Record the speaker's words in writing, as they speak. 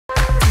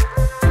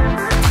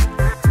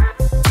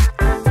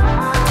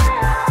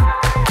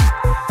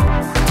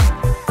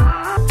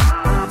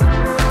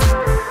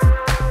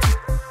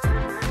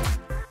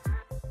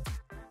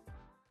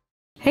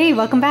Hey,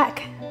 welcome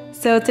back.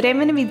 So today I'm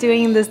going to be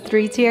doing this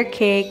 3-tier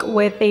cake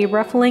with a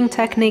ruffling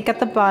technique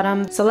at the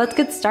bottom. So let's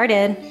get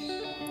started.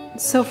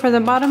 So for the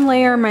bottom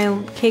layer,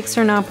 my cakes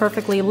are now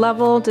perfectly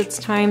leveled. It's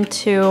time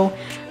to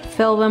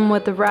fill them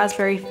with the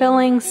raspberry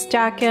filling,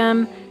 stack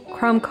them,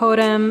 crumb coat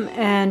them,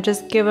 and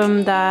just give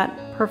them that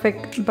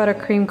perfect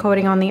buttercream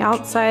coating on the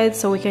outside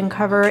so we can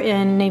cover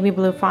in navy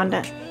blue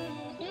fondant.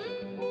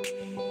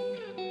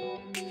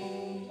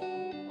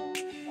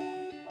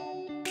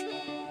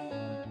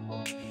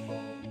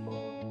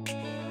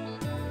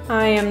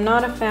 I am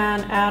not a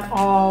fan at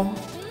all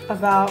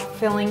about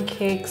filling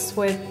cakes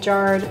with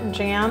jarred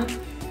jam.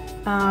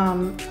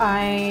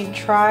 I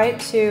tried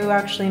to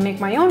actually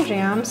make my own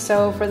jam.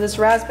 So for this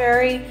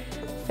raspberry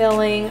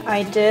filling,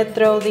 I did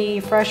throw the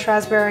fresh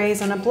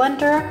raspberries in a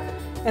blender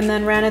and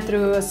then ran it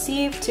through a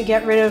sieve to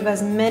get rid of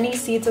as many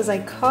seeds as I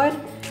could.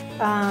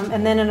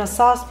 And then in a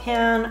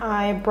saucepan,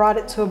 I brought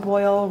it to a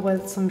boil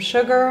with some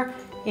sugar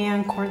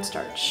and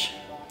cornstarch.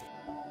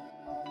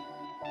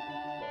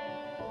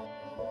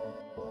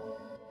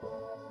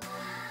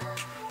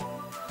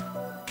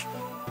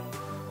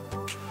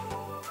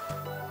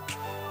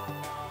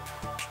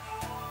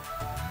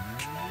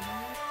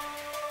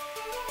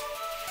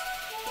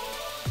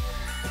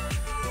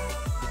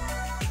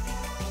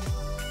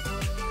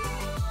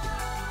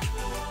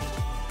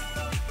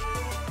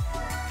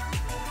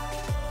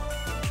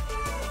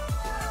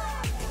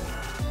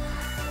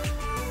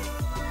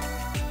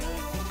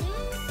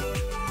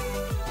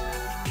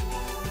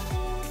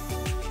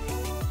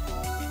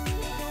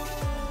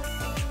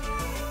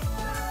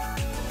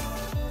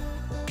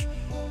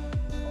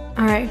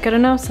 Alright, good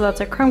enough. So that's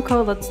our crumb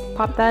coat. Let's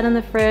pop that in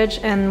the fridge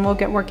and we'll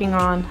get working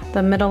on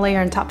the middle layer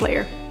and top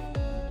layer.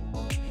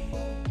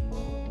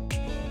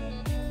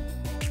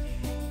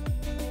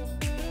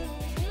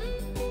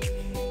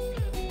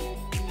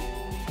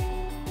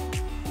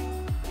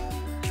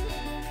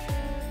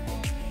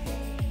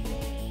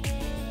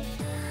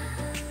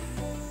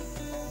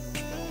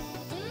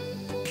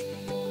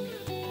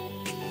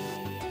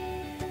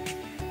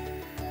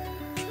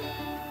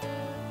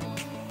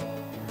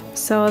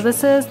 So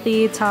this is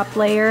the top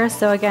layer.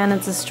 So again,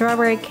 it's a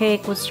strawberry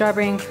cake with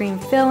strawberry and cream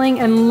filling,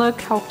 and look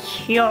how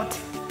cute.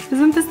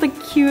 Isn't this the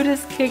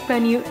cutest cake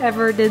pan you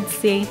ever did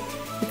see?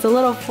 It's a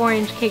little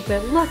 4-inch cake,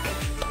 but look,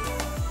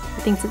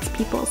 it thinks it's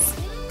people's.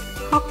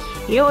 How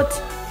cute.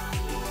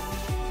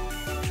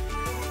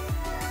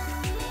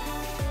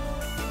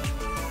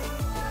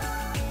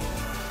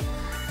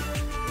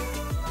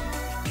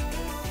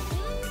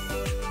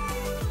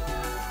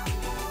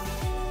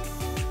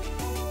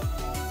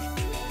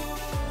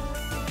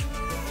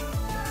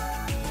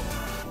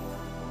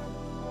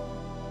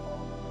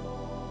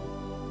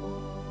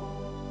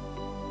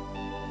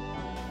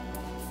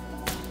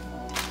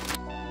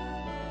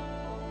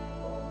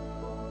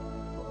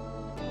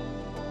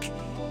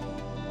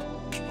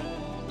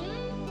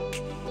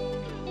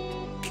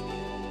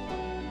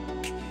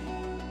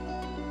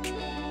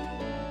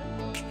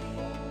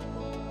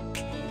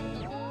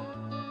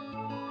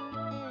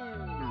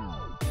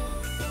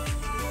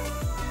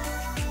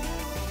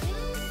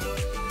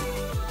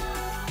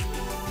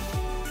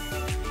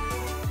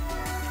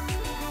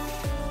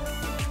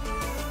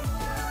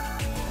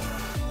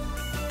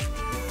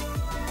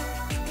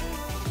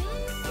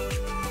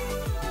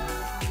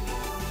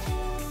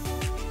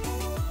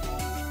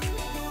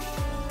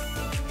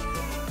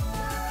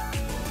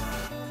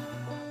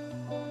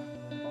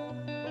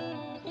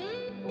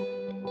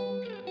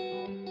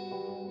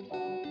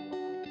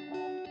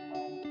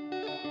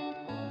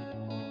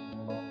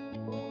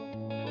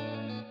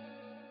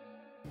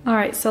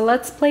 Alright, so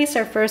let's place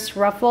our first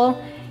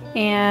ruffle,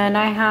 and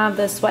I have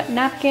this wet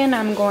napkin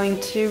I'm going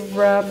to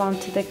rub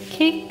onto the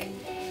cake.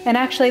 And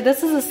actually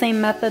this is the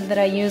same method that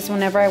I use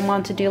whenever I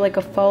want to do like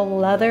a faux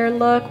leather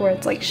look where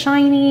it's like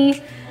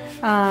shiny.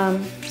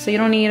 So you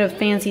don't need a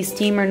fancy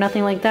steam or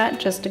nothing like that,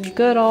 just a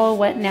good old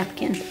wet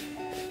napkin.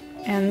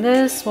 And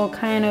this will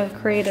kind of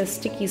create a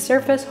sticky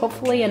surface,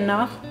 hopefully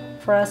enough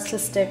for us to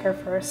stick our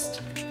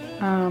first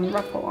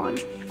ruffle on.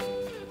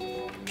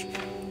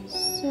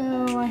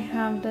 So I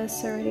have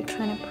this already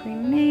kind of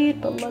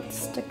pre-made, but let's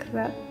stick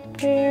that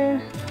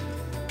there.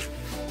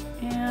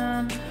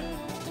 And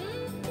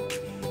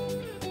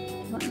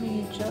let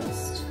me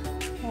just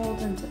hold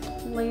into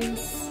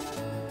place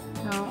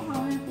how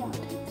I want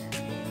it.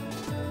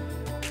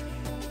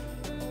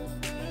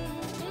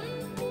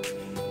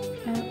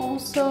 And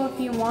also, if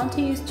you want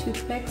to use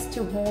toothpicks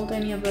to hold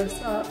any of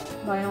this up,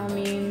 by all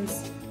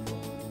means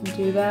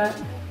do that,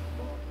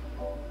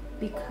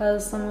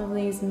 because some of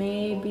these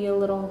may be a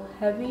little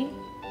heavy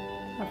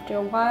after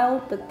a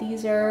while, but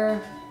this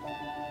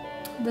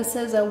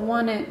is a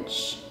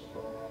 1-inch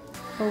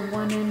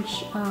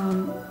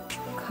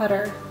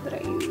cutter that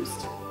I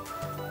used.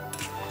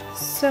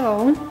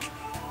 So you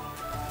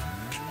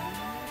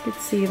can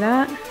see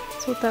that.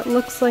 That's what that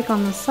looks like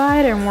on the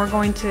side, and we're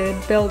going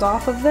to build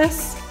off of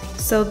this.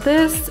 So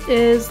this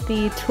is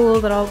the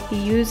tool that I'll be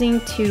using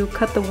to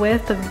cut the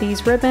width of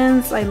these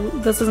ribbons.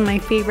 This is my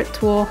favorite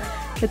tool.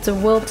 It's a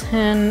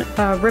Wilton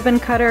ribbon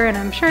cutter, and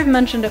I'm sure I've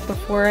mentioned it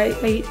before.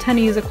 I tend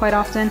to use it quite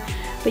often,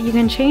 but you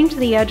can change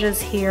the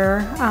edges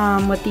here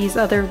with these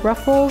other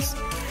ruffles,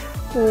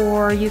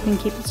 or you can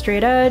keep it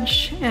straight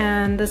edge.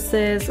 And this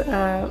is,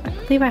 I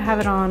believe I have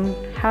it on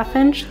 1/2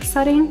 inch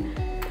setting.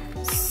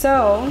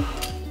 So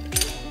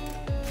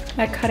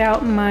I cut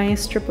out my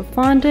strip of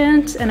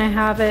fondant and I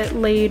have it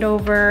laid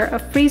over a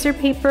freezer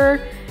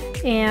paper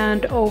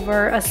and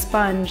over a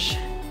sponge.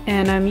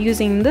 And I'm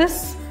using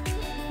this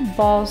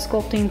ball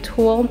sculpting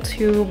tool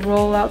to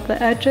roll out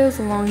the edges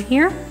along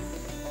here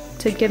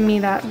to give me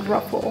that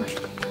ruffle.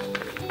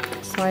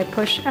 So I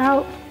push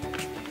out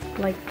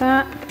like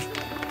that.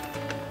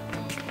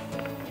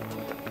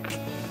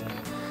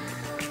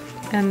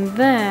 And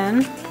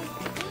then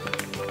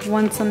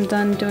once I'm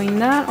done doing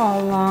that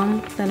all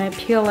along, then I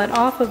peel it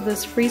off of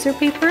this freezer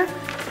paper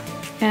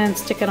and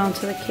stick it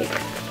onto the cake.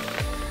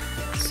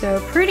 So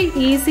pretty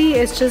easy,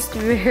 it's just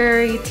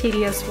very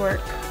tedious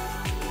work.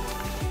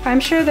 I'm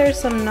sure there's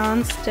some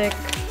non-stick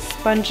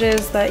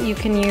sponges that you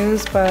can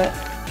use, but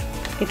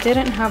I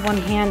didn't have one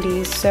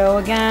handy. So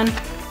again,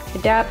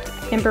 adapt,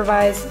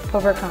 improvise,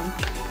 overcome.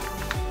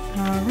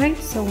 Alright,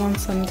 so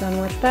once I'm done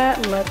with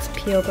that, let's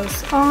peel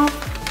this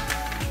off.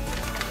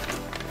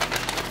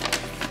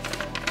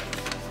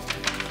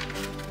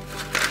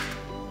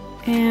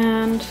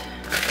 And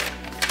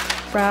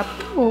wrap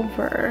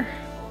over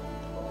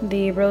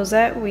the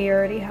rosette we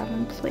already have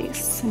in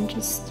place and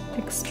just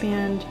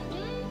expand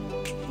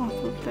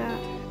off of that.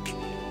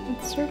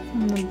 Let's start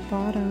from the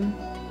bottom.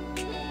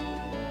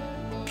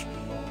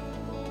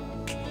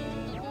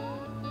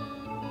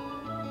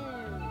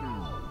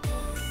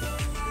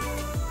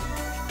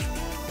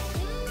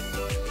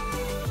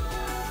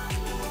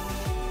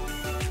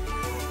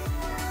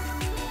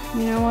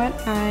 You know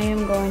what? I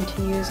am going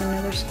to use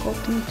another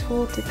sculpting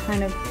tool to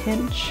kind of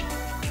pinch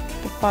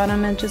the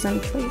bottom edges in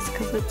place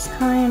because it's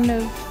kind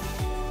of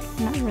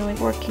not really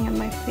working in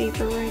my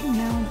favor right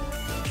now.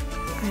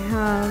 I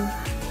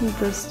have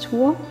this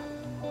tool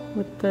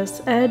with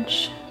this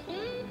edge.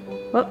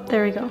 Oh,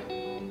 there we go.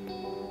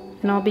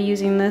 And I'll be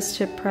using this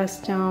to press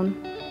down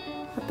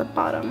at the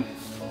bottom.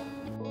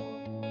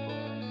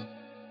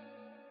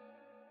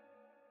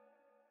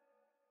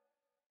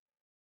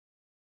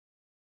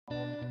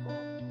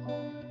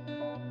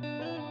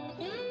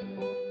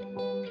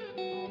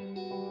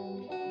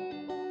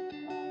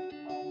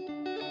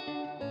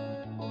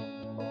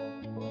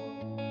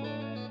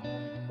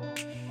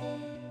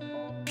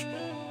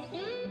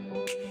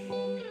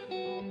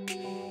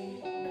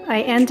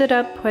 I ended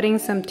up putting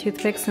some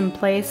toothpicks in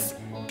place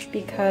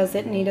because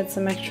it needed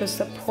some extra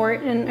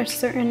support in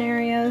certain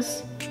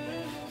areas.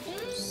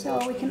 So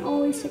we can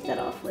always take that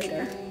off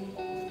later.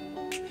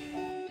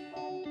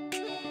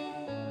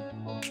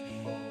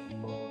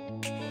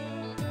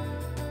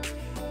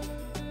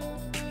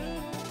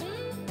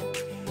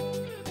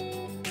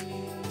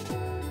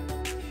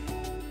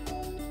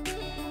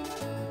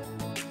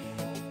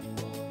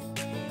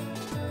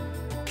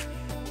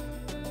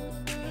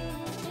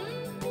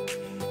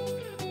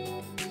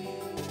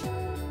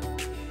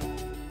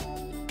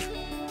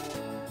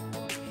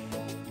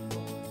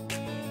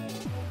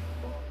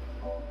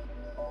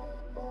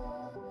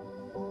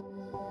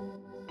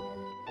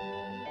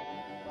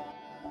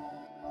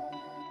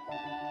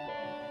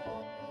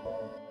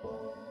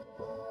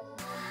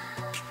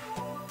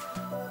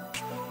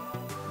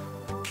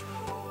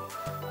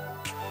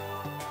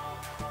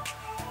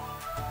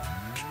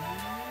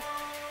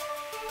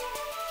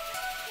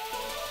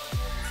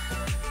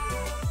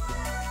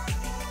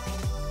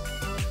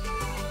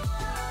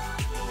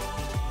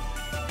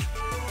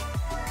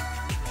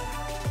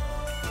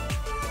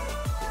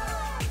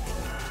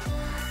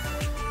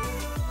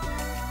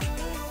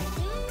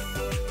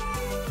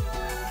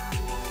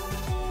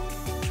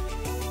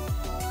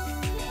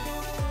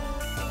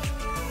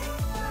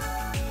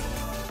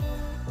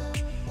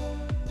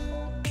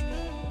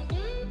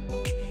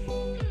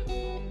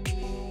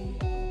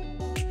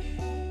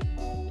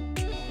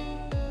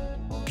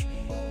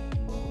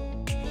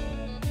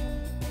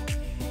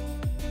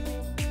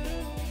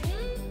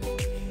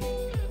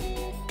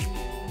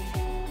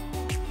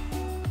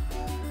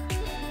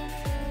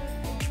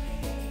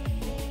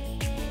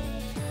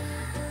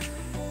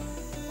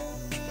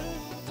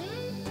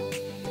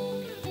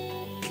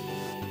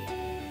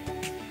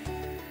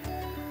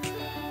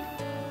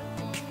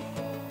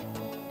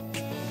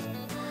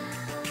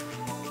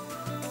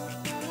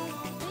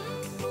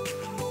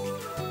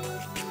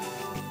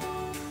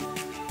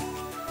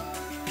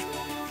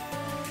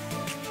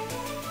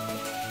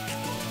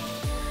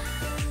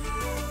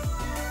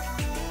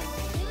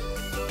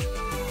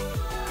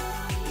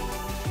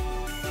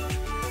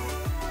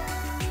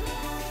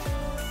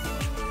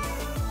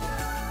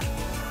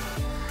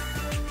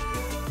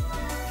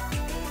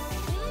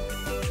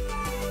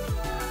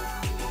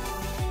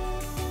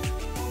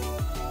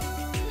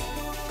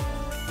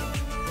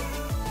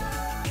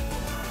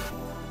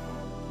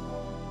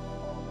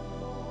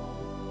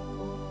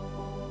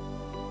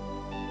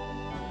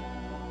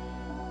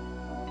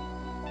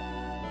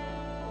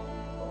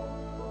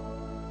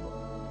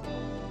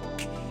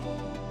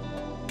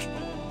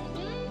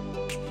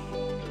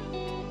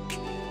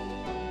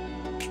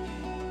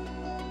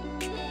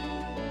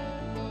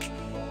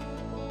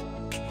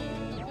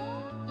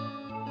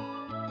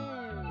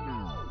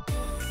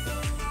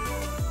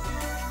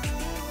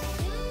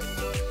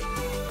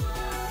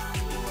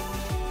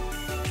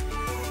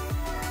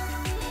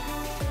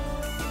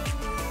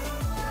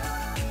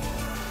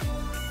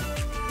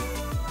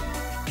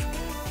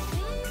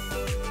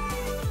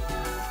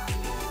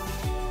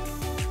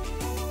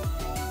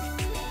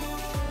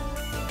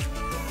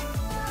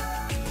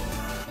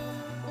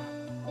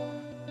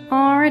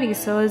 Alrighty,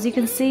 so as you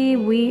can see,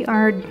 we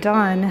are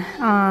done.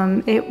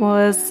 It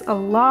was a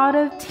lot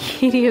of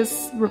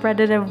tedious,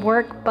 repetitive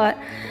work, but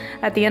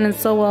at the end it's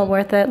so well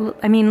worth it.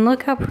 I mean,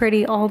 look how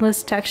pretty all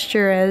this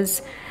texture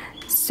is.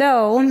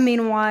 So,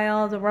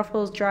 meanwhile, the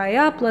ruffles dry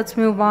up, let's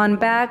move on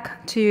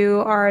back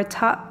to our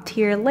top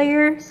tier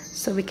layer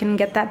so we can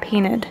get that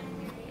painted.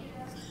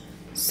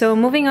 So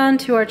moving on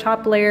to our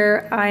top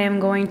layer, I am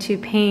going to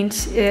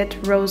paint it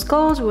rose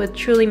gold with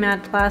Truly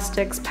Matte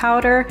Plastics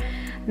powder.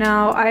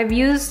 Now, I've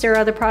used their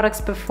other products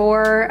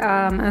before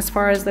as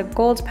far as the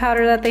gold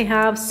powder that they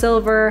have,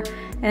 silver,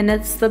 and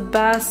it's the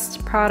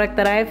best product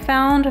that I've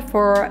found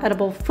for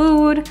edible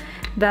food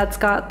that's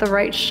got the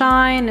right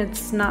shine.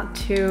 It's not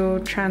too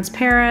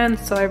transparent,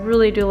 so I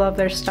really do love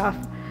their stuff.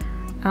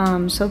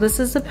 So this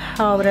is the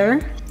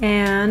powder,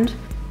 and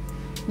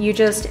you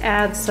just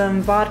add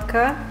some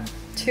vodka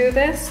to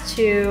this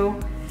to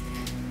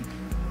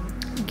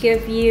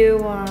give you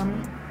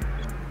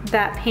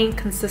that paint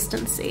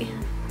consistency.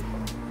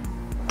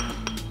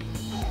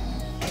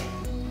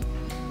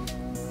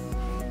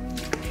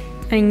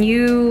 And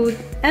you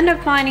end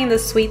up finding the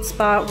sweet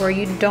spot where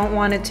you don't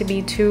want it to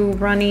be too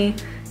runny.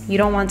 You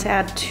don't want to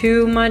add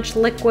too much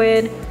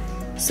liquid.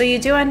 So you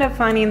do end up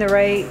finding the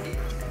right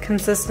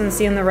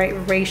consistency and the right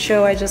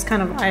ratio. I just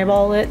kind of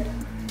eyeball it.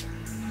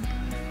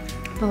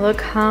 But look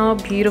how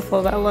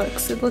beautiful that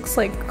looks. It looks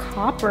like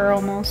copper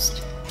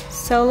almost.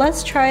 So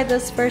let's try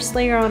this first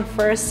layer on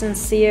first and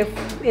see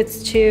if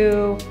it's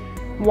too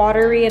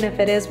watery, and if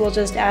it is, we'll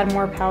just add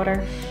more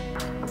powder.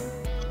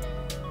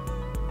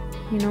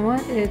 You know what?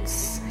 I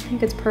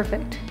think it's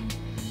perfect.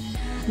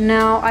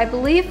 Now, I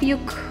believe you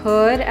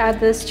could add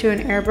this to an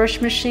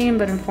airbrush machine,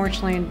 but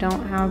unfortunately I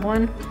don't have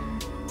one.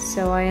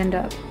 So I end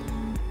up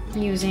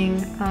using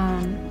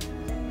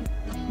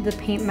the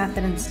paint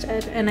method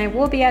instead. And I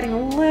will be adding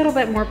a little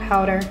bit more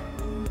powder.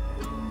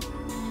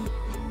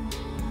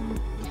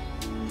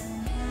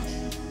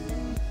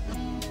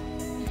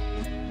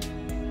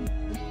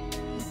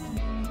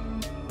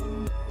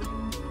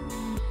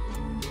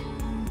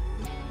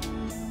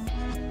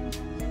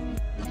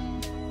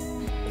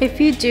 If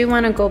you do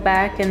want to go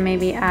back and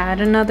maybe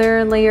add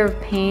another layer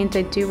of paint,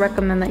 I do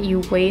recommend that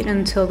you wait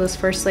until this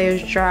first layer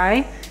is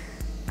dry,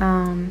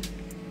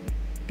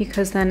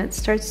 because then it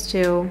starts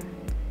to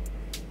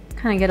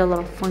kind of get a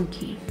little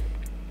funky.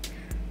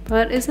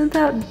 But isn't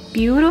that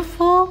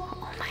beautiful?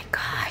 Oh my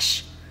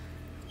gosh.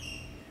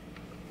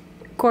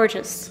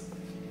 Gorgeous.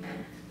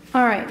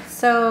 All right,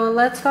 so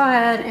let's go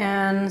ahead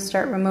and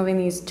start removing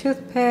these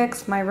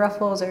toothpicks. My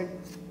ruffles are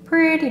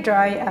pretty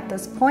dry at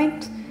this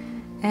point.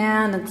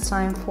 And it's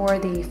time for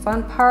the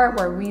fun part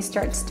where we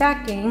start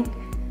stacking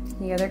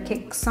the other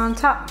cakes on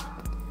top.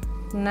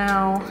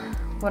 Now,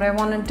 what I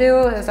want to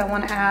do is I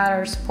want to add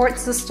our support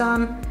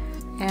system,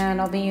 and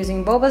I'll be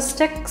using Boba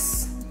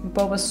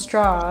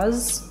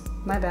Straws,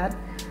 my bad.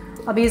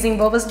 I'll be using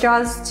Boba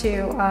Straws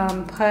to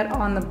put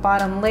on the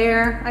bottom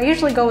layer. I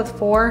usually go with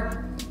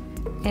 4,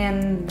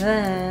 and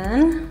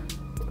then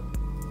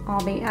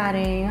I'll be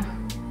adding,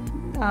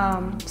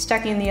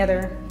 stacking the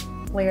other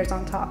layers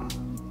on top.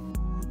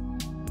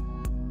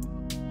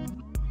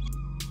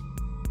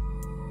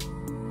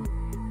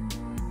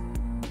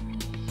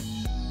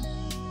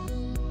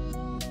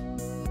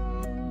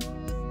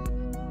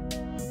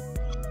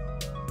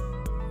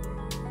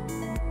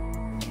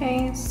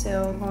 Okay,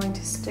 so I'm going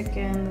to stick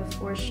in the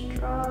 4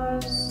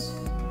 straws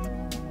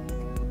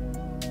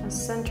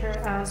as center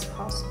as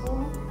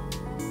possible.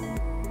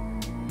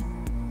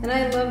 And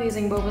I love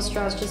using Boba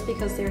Straws just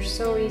because they're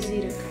so easy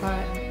to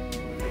cut.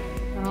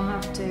 I don't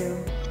have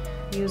to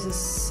use a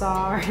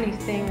saw or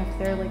anything if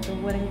they're like the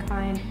wooden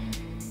kind.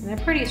 And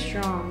they're pretty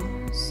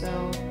strong,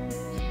 so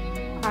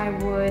I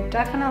would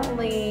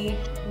definitely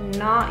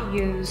not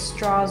use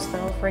straws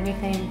though for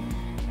anything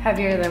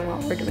heavier than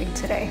what we're doing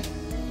today.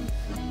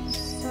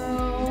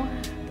 So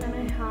then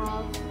I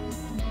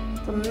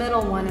have the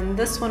middle one, and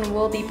this one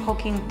will be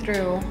poking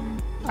through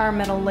our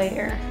middle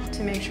layer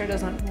to make sure it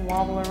doesn't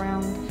wobble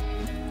around.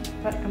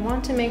 But I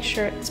want to make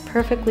sure it's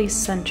perfectly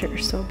centered,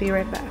 so I'll be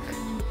right back.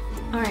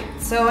 Alright,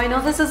 so I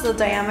know this is the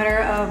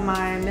diameter of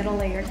my middle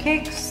layer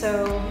cake,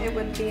 so it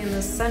would be in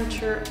the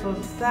center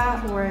of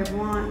that where I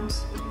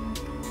want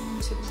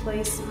to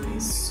place my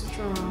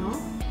straw.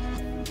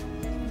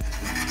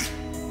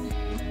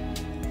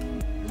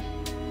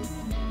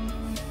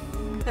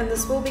 And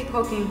this will be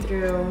poking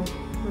through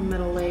the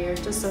middle layer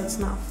just so it's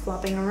not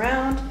flopping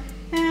around.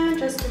 And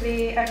just to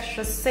be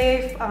extra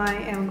safe, I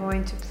am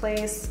going to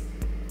place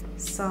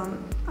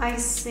some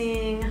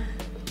icing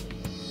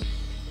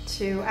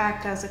to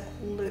act as a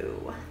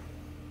glue.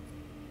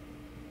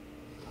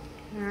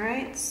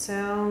 Alright,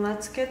 so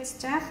let's get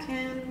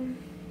stacking.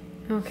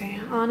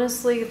 Okay,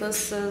 honestly,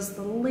 this is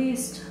the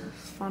least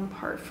fun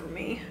part for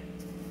me,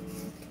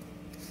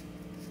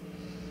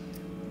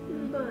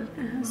 but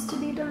it has to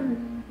be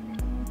done.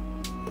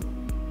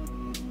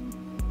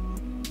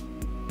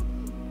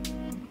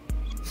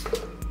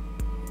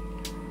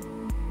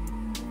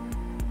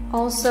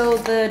 Also,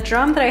 the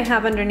drum that I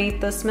have underneath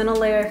this middle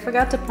layer, I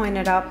forgot to point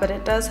it out, but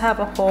it does have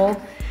a hole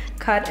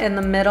cut in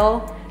the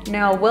middle.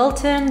 Now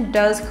Wilton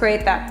does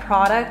create that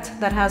product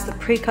that has the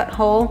pre-cut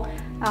hole,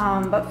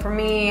 but for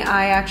me,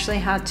 I actually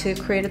had to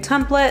create a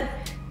template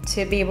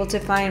to be able to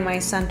find my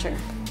center.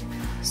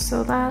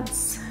 So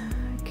that's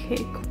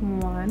cake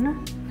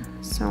 1.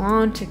 So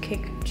on to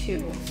cake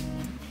 2.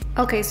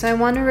 Okay, so I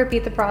want to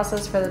repeat the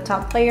process for the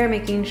top layer,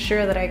 making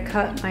sure that I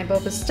cut my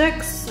boba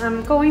sticks.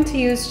 I'm going to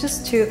use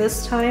just 2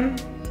 this time.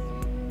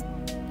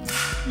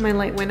 My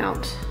light went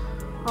out.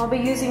 I'll be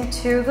using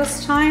 2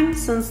 this time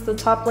since the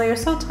top layer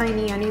is so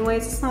tiny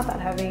anyways, it's not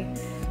that heavy.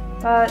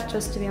 But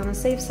just to be on the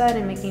safe side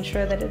and making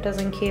sure that it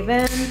doesn't cave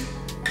in,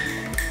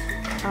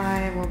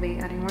 I will be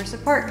adding more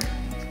support.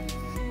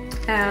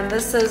 And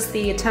this is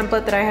the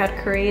template that I had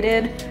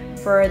created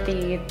for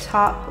the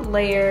top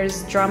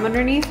layer's drum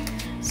underneath.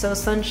 So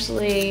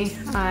essentially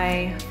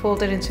I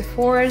fold it into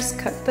 4s,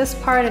 cut this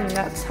part, and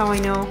that's how I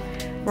know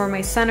where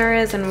my center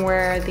is and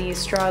where the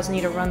straws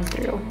need to run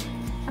through.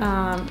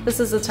 This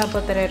is a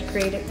template that I had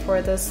created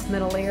for this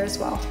middle layer as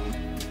well.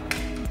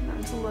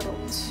 That's a little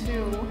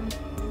too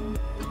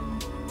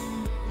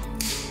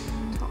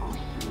tall.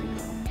 There we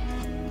go.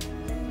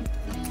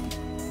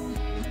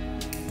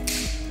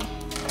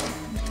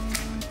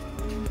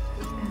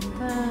 And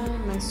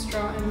then my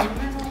straw in the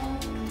middle.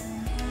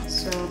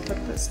 So I'll put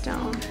this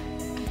down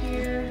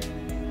here,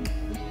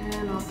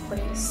 and I'll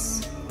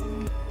place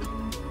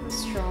the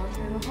straw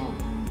through the hole.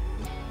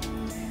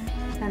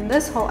 And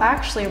this hole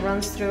actually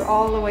runs through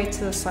all the way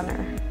to the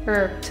center,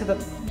 or to the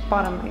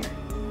bottom layer.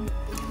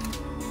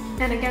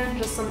 And again,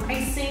 just some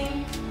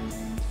icing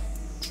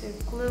to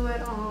glue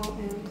it all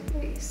in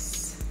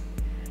place.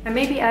 I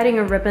may be adding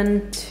a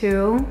ribbon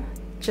too,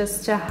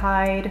 just to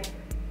hide,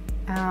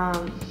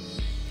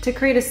 to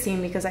create a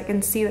seam, because I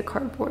can see the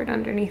cardboard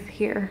underneath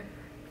here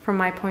from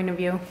my point of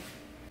view.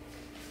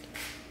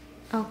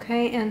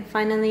 Okay, and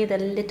finally the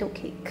little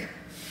cake.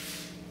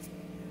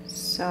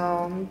 So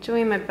I'm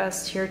doing my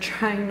best here,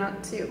 trying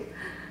not to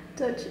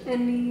touch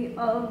any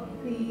of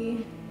the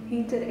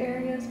painted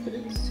areas, but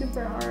it's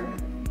super hard.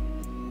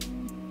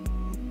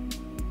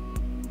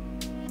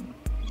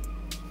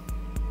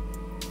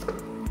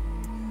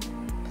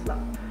 Plop.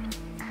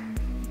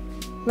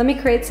 Let me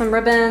create some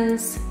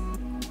ribbons,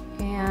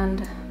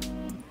 and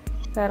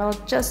that'll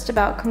just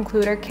about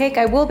conclude our cake.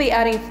 I will be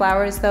adding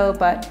flowers though,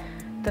 but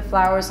the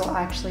flowers will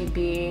actually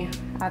be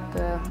at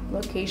the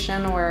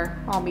location where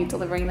I'll be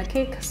delivering the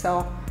cake,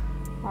 so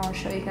I'll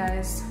show you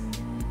guys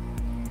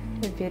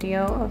a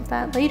video of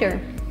that later.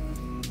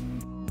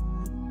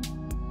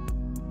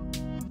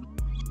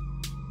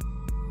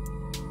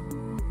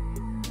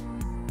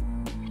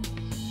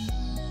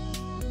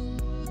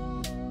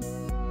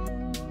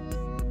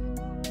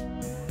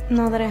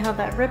 Now that I have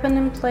that ribbon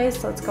in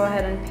place, let's go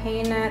ahead and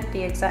paint it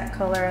the exact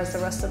color as the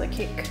rest of the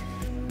cake.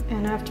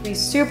 And I have to be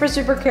super,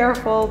 super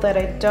careful that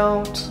I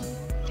don't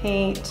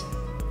paint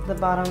the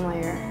bottom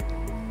layer.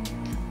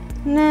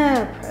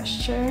 No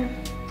pressure.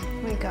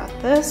 We got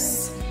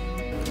this.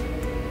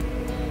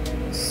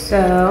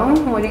 So,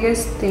 what do you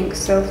guys think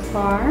so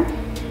far?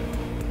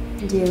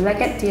 Do you like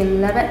it? Do you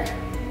love it?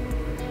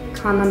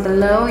 Comment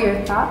below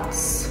your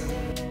thoughts.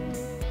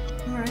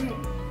 Alright.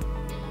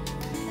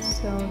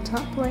 So,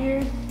 top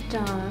layer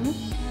done.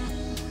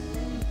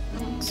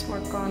 Let's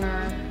work on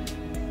our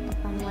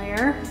bottom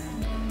layer.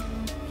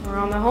 We're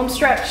on the home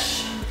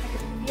stretch. I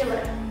can feel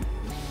it.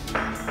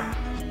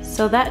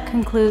 So that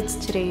concludes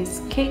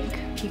today's cake.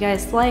 If you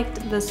guys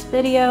liked this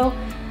video,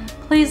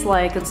 please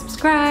like and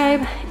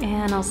subscribe,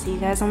 and I'll see you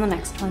guys on the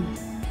next one.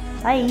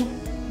 Bye.